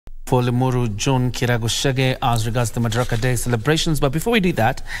for Limuru John Kiragushege as regards the Madaraka Day celebrations. But before we do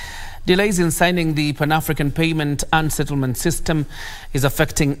that, delays in signing the Pan-African Payment and Settlement System is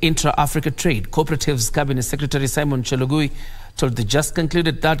affecting intra-Africa trade. Cooperatives Cabinet Secretary Simon Chelugui told the just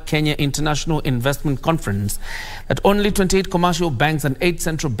concluded Third Kenya International Investment Conference that only 28 commercial banks and 8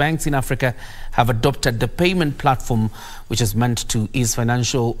 central banks in Africa have adopted the payment platform, which is meant to ease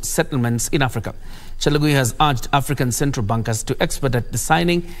financial settlements in Africa. Chelugui has urged African central bankers to expedite the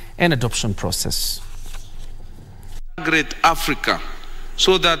signing and adoption process. Great Africa,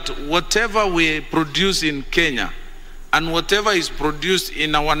 so that whatever we produce in Kenya and whatever is produced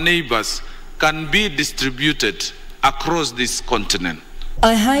in our neighbors can be distributed across this continent.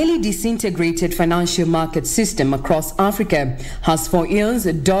 A highly disintegrated financial market system across Africa has for years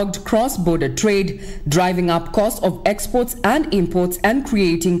dogged cross-border trade, driving up costs of exports and imports and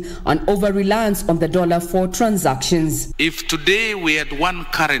creating an over-reliance on the dollar for transactions. If today we had one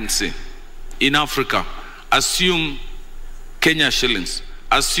currency in Africa, assume Kenya shillings,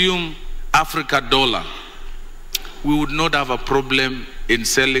 assume Africa dollar, we would not have a problem in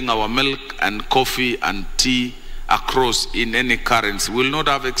selling our milk and coffee and tea across in any currency. We will not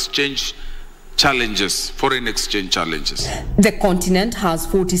have exchange challenges, foreign exchange challenges. The continent has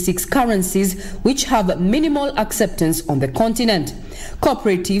 46 currencies which have minimal acceptance on the continent.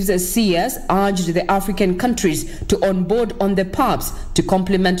 Cooperatives CS urged the African countries to onboard on the PAPs to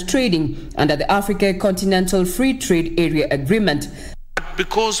complement trading under the Africa Continental Free Trade Area Agreement.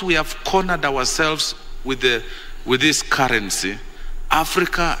 Because we have cornered ourselves with this currency,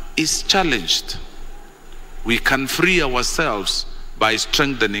 Africa is challenged. We can free ourselves by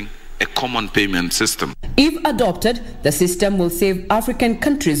strengthening a common payment system. If adopted, the system will save African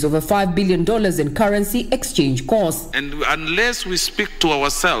countries over $5 billion in currency exchange costs. And unless we speak to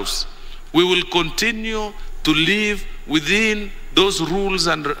ourselves, we will continue to live within those rules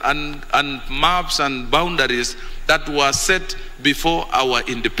and maps and boundaries that were set before our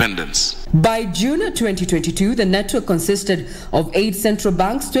independence. By June 2022, the network consisted of 8 central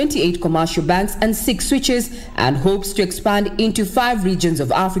banks, 28 commercial banks and 6 switches, and hopes to expand into 5 regions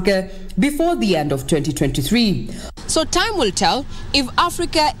of Africa before the end of 2023. So time will tell if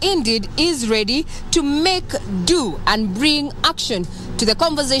Africa indeed is ready to make do and bring action to the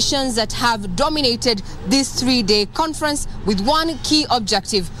conversations that have dominated this 3-day conference, with one key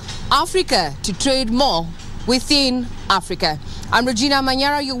objective: Africa to trade more within Africa. I'm Regina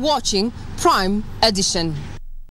Manyara, you're watching Prime Edition.